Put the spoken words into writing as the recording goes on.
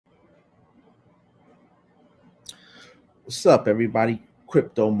What's up, everybody?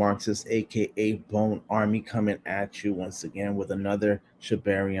 CryptoMarxist, aka Bone Army, coming at you once again with another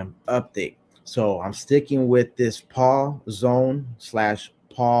Shibarium update. So I'm sticking with this Paw Zone slash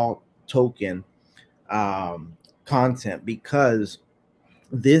Paw token um, content because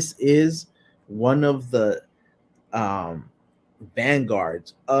this is one of the um,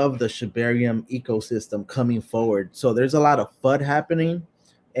 vanguards of the Shibarium ecosystem coming forward. So there's a lot of FUD happening,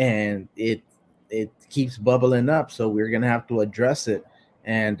 and it keeps bubbling up. So we're gonna have to address it.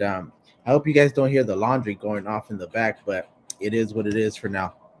 And I hope you guys don't hear the laundry going off in the back, but it is what it is for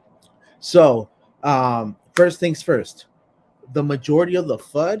now. So first things first, the majority of the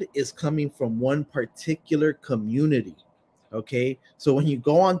FUD is coming from one particular community. Okay, so when you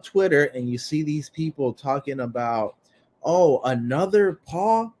go on Twitter and you see these people talking about, oh, another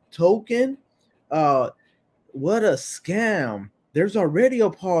PAW token, what a scam! There's already a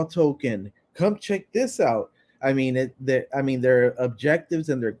PAW token. Come check this out. I mean, their objectives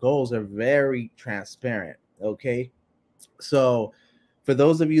and their goals are very transparent. Okay, so for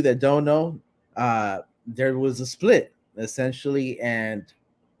those of you that don't know, there was a split essentially, and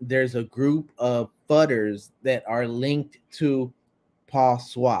there's a group of fudders that are linked to Paw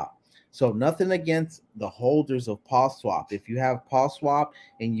Swap. So nothing against the holders of Paw Swap. If you have Paw Swap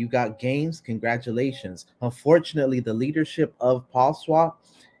and you got gains, congratulations. Unfortunately, the leadership of Paw Swap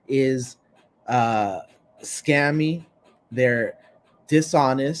is scammy. They're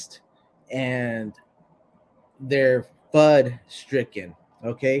dishonest, and they're FUD stricken.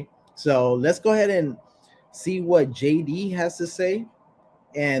 Okay, so let's go ahead and see what JD has to say.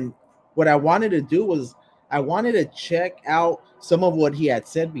 And what I wanted to do was I wanted to check out some of what he had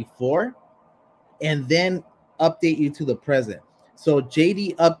said before and then update you to the present. So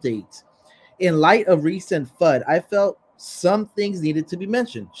JD updates. In light of recent FUD, I felt some things needed to be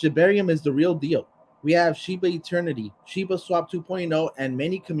mentioned. Shibarium is the real deal. We have Shiba Eternity, Shiba Swap 2.0, and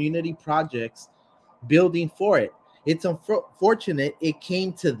many community projects building for it. It's unfortunate it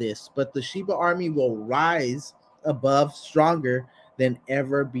came to this, but the Shiba army will rise above stronger than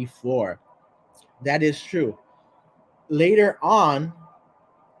ever before. That is true. Later on,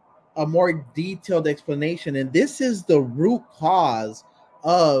 a more detailed explanation, and this is the root cause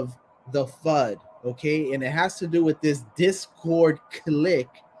of the FUD, okay? And it has to do with this Discord clique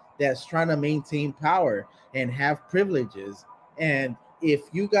that's trying to maintain power and have privileges. And if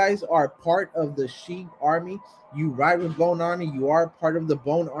you guys are part of the Shib army, you ride with Bone Army, you are part of the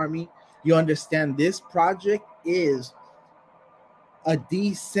Bone Army, you understand this project is a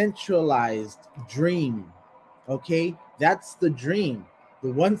decentralized dream. Okay, that's the dream.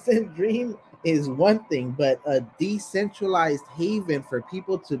 The 1 cent dream is one thing, but a decentralized haven for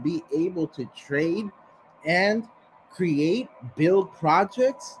people to be able to trade and create, build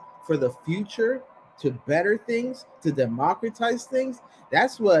projects for the future, to better things, to democratize things.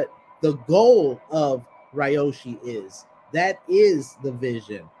 That's what the goal of Ryoshi is. That is the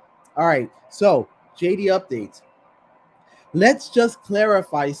vision. All right, so JD updates. Let's just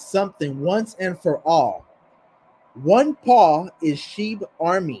clarify something once and for all. One paw is Shib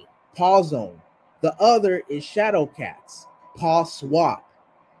Army, Paw Zone. The other is Shadow Cats, Paw Swap.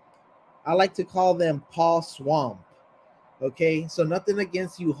 I like to call them Paw Swamp. Okay, so nothing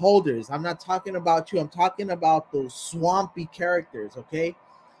against you holders. I'm not talking about you. I'm talking about those swampy characters. Okay,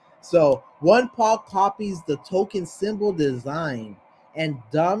 so one paw copies the token symbol design and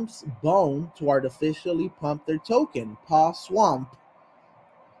dumps Bone to artificially pump their token, Paw Swamp.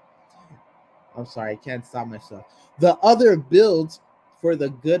 I'm sorry, I can't stop myself. The other builds for the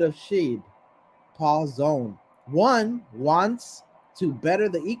good of Shib, Paw Zone. One wants to better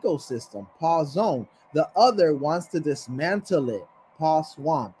the ecosystem, Paw Zone. The other wants to dismantle it, Paw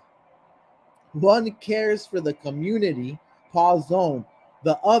Swamp. One cares for the community, Paw Zone.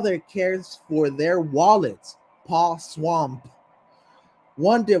 The other cares for their wallets, Paw Swamp.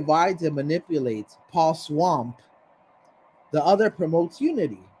 One divides and manipulates, Paw Swamp. The other promotes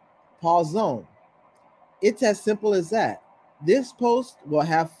unity, Paw Zone. It's as simple as that. This post will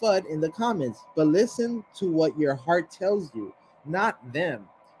have FUD in the comments, but listen to what your heart tells you, not them.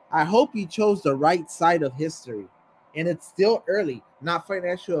 I hope you chose the right side of history. And it's still early, not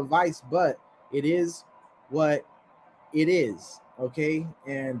financial advice, but it is what it is, okay?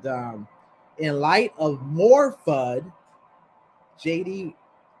 And in light of more FUD, JD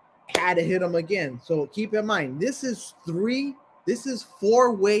had to hit him again. So keep in mind, this is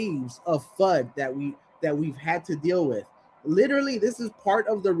 4 waves of FUD that we've had to deal with. Literally, this is part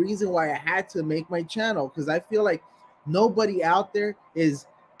of the reason why I had to make my channel, because I feel like nobody out there is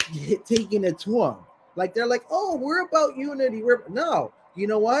taking it to them. Like, they're like, oh, we're about unity. No, you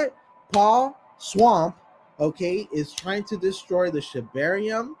know what? Paw Swamp, okay, is trying to destroy the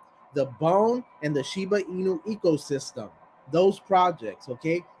Shibarium, the Bone, and the Shiba Inu ecosystem. Those projects,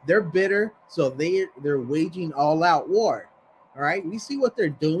 okay, they're bitter, so they're waging all out war. All right, we see what they're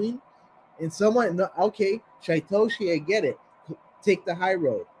doing, and someone, okay, Shaitoshi, I get it, take the high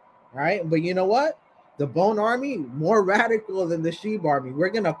road. All right, but you know what? The Bone Army more radical than the Sheep Army. We're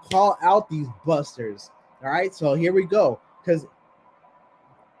gonna call out these busters. All right, so here we go, because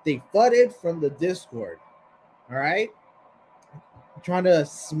they fudded from the Discord. All right, trying to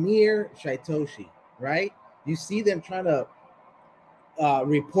smear Shaitoshi. Right, you see them trying to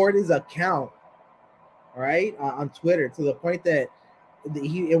report his account. All right, on Twitter, to the point that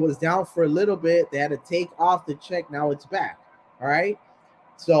it was down for a little bit. They had to take off the check. Now it's back. All right.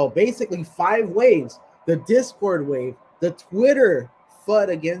 So basically 5 waves: the Discord wave, the Twitter FUD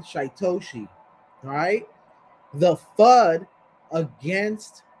against Shaitoshi, all right, the FUD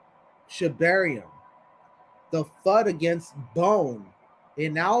against Shibarium, the FUD against Bone,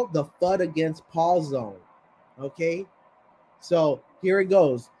 and now the FUD against Pawzaar. Okay, so here it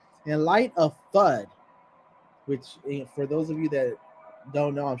goes. In light of FUD, which for those of you that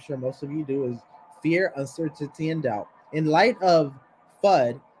don't know, I'm sure most of you do, is fear, uncertainty, and doubt. In light of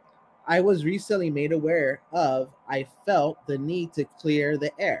FUD, I was recently made aware of, I felt the need to clear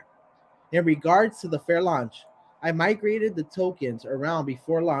the air. In regards to the fair launch, I migrated the tokens around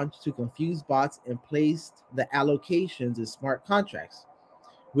before launch to confuse bots and placed the allocations in smart contracts.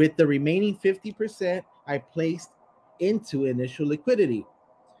 With the remaining 50%, I placed into initial liquidity.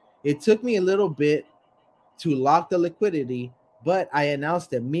 It took me a little bit to lock the liquidity, but I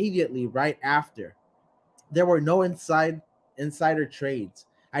announced immediately right after. There were no insider trades.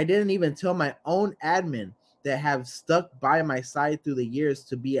 I didn't even tell my own admin that have stuck by my side through the years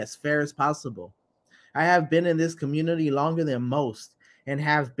to be as fair as possible. I have been in this community longer than most and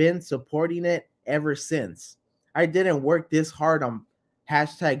have been supporting it ever since. I didn't work this hard on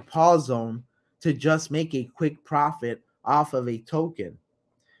hashtag Pawzone to just make a quick profit off of a token.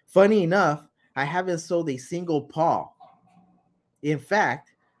 Funny enough, I haven't sold a single PAW. In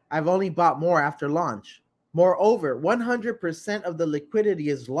fact, I've only bought more after launch. Moreover, 100% of the liquidity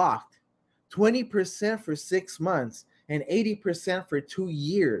is locked, 20% for 6 months, and 80% for 2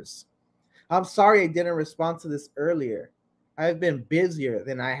 years. I'm sorry I didn't respond to this earlier. I've been busier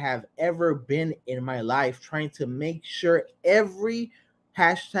than I have ever been in my life trying to make sure every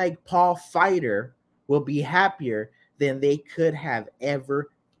hashtag Paul fighter will be happier than they could have ever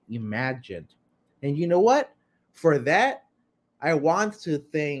imagined. And you know what? For that, I want to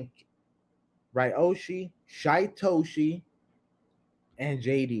thank Ryoshi, Shaitoshi, and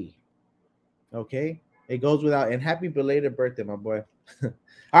JD. Okay? It goes without, and happy belated birthday, my boy. All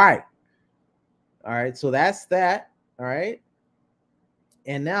right. All right, so that's that. All right.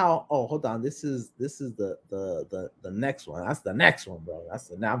 And now, oh, hold on. This is the next one. That's the next one, bro. That's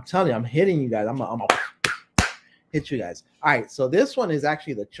the now I'm telling you, I'm hitting you guys. I'm gonna hit you guys. All right, so this one is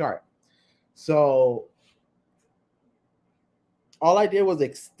actually the chart. So all I did was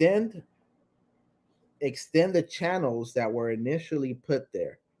extend the channels that were initially put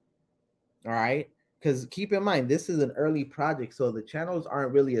there. All right, because keep in mind, this is an early project, so the channels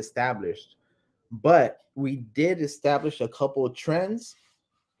aren't really established. But we did establish a couple of trends,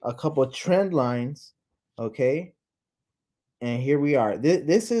 a couple of trend lines, okay? And here we are.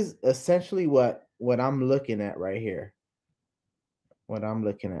 This is essentially what I'm looking at right here. What I'm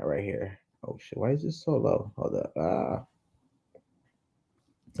looking at right here. Oh shit, why is this so low? Hold up.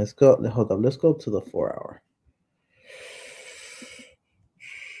 Let's go. Hold up. Let's go to the 4 hour.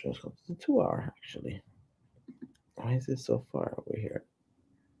 Let's go to the 2 hour actually. Why is it so far over here?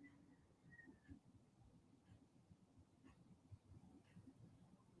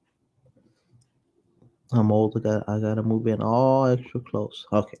 I'm old. I gotta move in all extra close.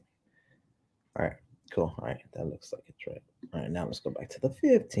 Okay. All right. Cool. All right. That looks like it's right. All right. Now let's go back to the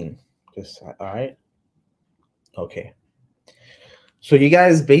 15. Just all right. Okay. So you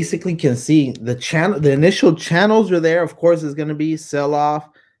guys basically can see the channel. The initial channels are there. Of course, there's going to be sell off.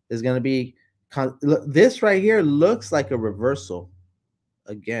 There's going to be this right here looks like a reversal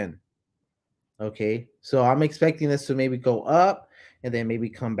again. Okay. So I'm expecting this to maybe go up and then maybe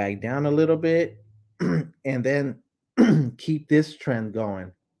come back down a little bit and then keep this trend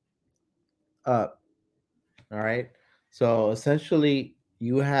going up. All right. So essentially,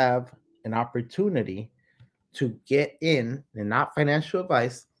 you have an opportunity to get in, and not financial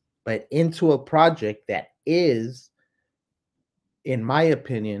advice, but into a project that is, in my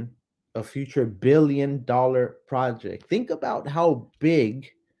opinion, a future $1 billion project. Think about how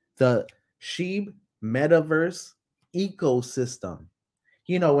big the Shib metaverse ecosystem.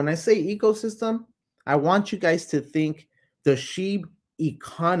 You know, when I say ecosystem, I want you guys to think the Shib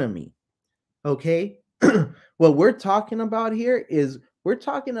economy. Okay. What we're talking about here is we're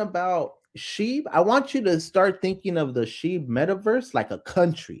talking about Shib. I want you to start thinking of the Shib metaverse like a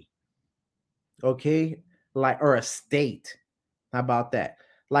country. Okay. Like, or a state. How about that?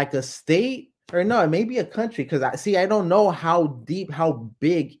 Like a state, or no, maybe a country. Because I don't know how deep, how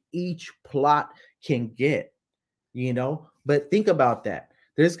big each plot can get, but think about that.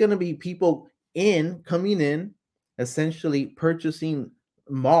 There's going to be people coming in, essentially purchasing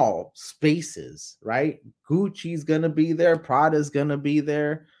mall spaces, right? Gucci's going to be there, Prada's going to be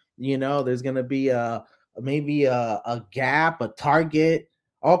there. There's going to be maybe a Gap, a Target,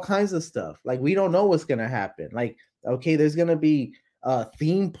 all kinds of stuff. Like, we don't know what's going to happen. Like, okay, there's going to be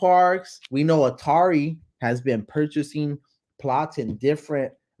theme parks. We know Atari has been purchasing plots in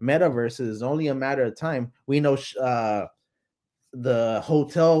different metaverses. It's only a matter of time. We know the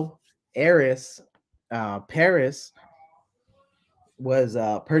hotel heiress, Paris, was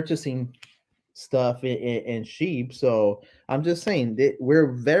purchasing stuff in Sheep. So I'm just saying that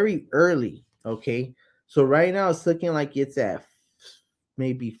we're very early. Okay, so right now it's looking like it's at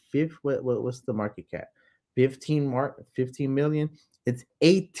maybe fifth. What's the market cap? 15 million. It's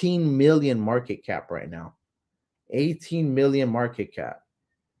 18 million market cap right now. 18 million market cap.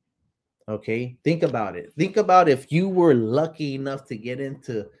 Okay, think about it. Think about if you were lucky enough to get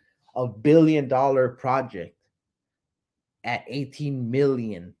into $1 billion project at $18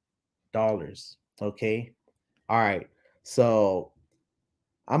 million. Okay, all right. So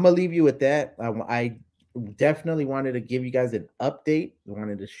I'm gonna leave you with that. I definitely wanted to give you guys an update. I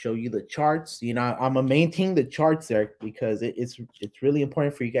wanted to show you the charts. I'm gonna maintain the charts there because it's really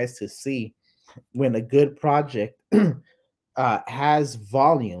important for you guys to see when a good project has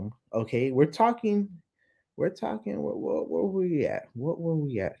volume. Okay, we're talking. What were we at? What were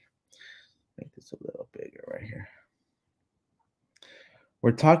we at? Make this a little bigger right here.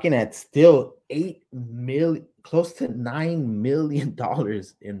 We're talking at still 8 million, close to $9 million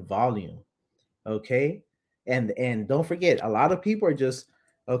in volume. Okay, and don't forget, a lot of people are just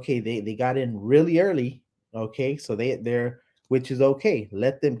okay. They got in really early. Okay, so they're which is okay.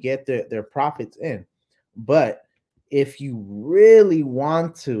 Let them get their profits in, but if you really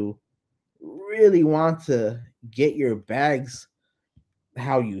want to get your bags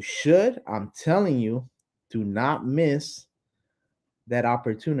how you should, I'm telling you, do not miss that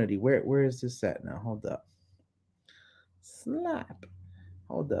opportunity. Where is this at now? Hold up. Slap.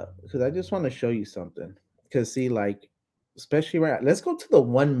 Hold up. Because I just want to show you something. Because see, like, especially let's go to the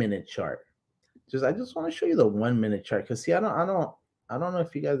 1 minute chart. I just want to show you the 1 minute chart. Because see, I don't know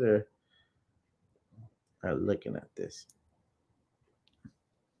if you guys are looking at this.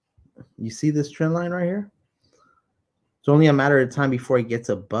 You see this trend line right here? It's only a matter of time before it gets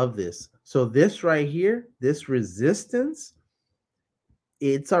above this. So this right here, this resistance,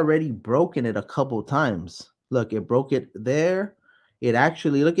 it's already broken it a couple times. Look, it broke it there. It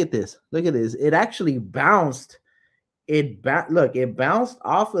actually, look at this. Look at this. It actually bounced. It bounced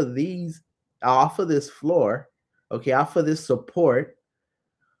off of this floor, okay, off of this support,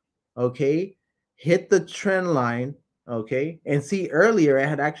 okay, hit the trend line, okay, and see earlier it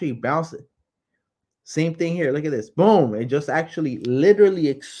had actually bounced it. Same thing here. Look at this. Boom. It just actually literally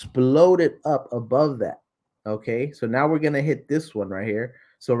exploded up above that. Okay. So now we're going to hit this one right here.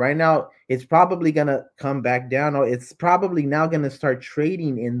 So right now it's probably going to come back down, or it's probably now going to start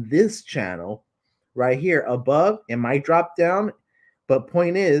trading in this channel right here above. It might drop down, but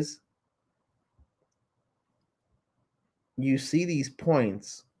point is, you see these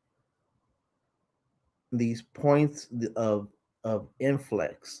points of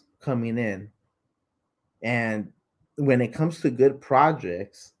influx coming in. And when it comes to good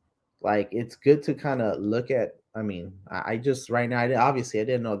projects, like, it's good to kind of look at. I mean, I just right now, obviously I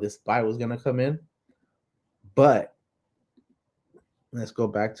didn't know this buy was gonna come in, but let's go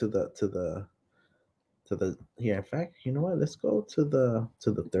back to the here. In fact, you know what? Let's go to the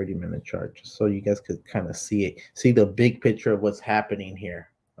 30-minute chart, just so you guys could kind of see the big picture of what's happening here.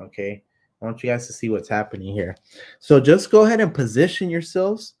 Okay, I want you guys to see what's happening here. So just go ahead and position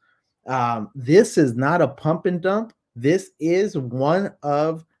yourselves. This is not a pump and dump. This is one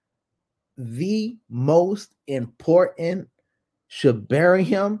of the most important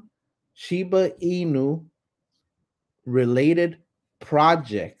Shibarium, Shiba Inu related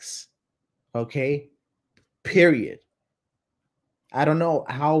projects. Okay, period. I don't know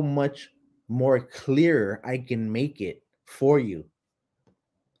how much more clear I can make it for you.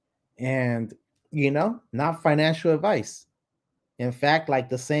 And, not financial advice. In fact, like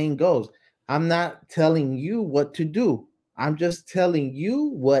the saying goes, I'm not telling you what to do. I'm just telling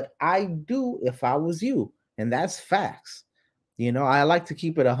you what I do if I was you, and that's facts. I like to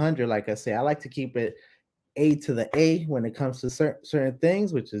keep it 100. Like I say, I like to keep it A to the A when it comes to certain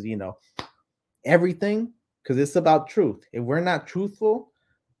things, which is everything, because it's about truth. If we're not truthful,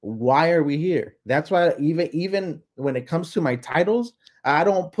 why are we here? That's why even when it comes to my titles, I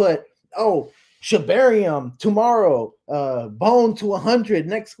don't put, oh, Shibarium tomorrow, bone to 100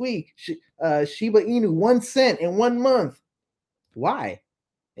 next week, Shiba Inu 1 cent in 1 month. Why?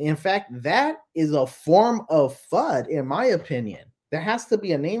 In fact, that is a form of FUD, in my opinion. There has to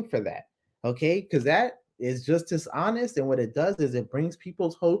be a name for that, okay? Because that is just dishonest, and what it does is it brings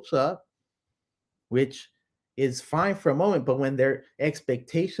people's hopes up, which is fine for a moment, but when their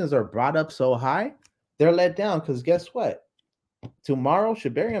expectations are brought up so high, they're let down. Because guess what? Tomorrow,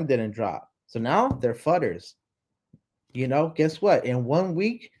 Shibarium didn't drop, so now they're fudders. Guess what? In 1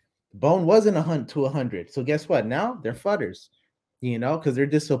 week, Bone wasn't 100 to 100. So guess what? Now they're fudders, because they're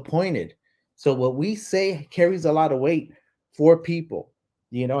disappointed. So what we say carries a lot of weight for people,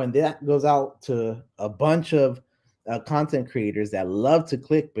 and that goes out to a bunch of content creators that love to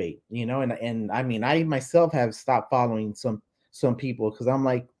clickbait, and I mean, I myself have stopped following some people because I'm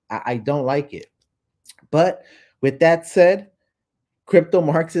like, I don't like it. But with that said,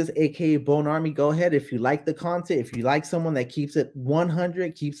 CryptoMarxist, aka Bone Army, go ahead. If you like the content, if you like someone that keeps it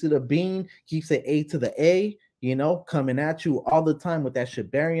 100, keeps it a bean, keeps it A to the A, coming at you all the time with that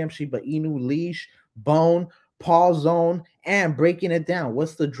Shibarium, Shiba Inu, leash, bone, paw zone, and breaking it down.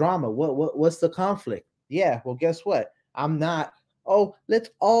 What's the drama? What's the conflict? Yeah, well, guess what? I'm not, oh, let's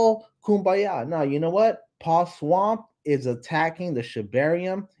all kumbaya. No, you know what? Paw Swamp is attacking the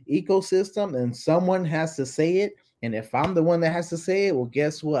Shibarium ecosystem, and someone has to say it. And if I'm the one that has to say it, well,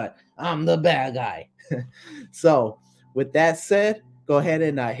 guess what? I'm the bad guy. So, with that said, go ahead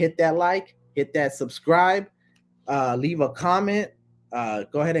and hit that like, hit that subscribe, leave a comment.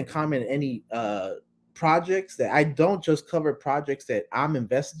 Go ahead and comment any projects that I don't just cover projects that I'm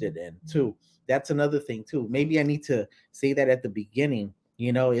invested in, too. That's another thing, too. Maybe I need to say that at the beginning.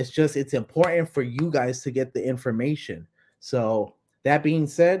 It's important for you guys to get the information. So, that being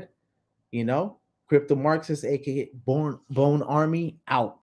said, CryptoMarxist, aka Bone Army, out.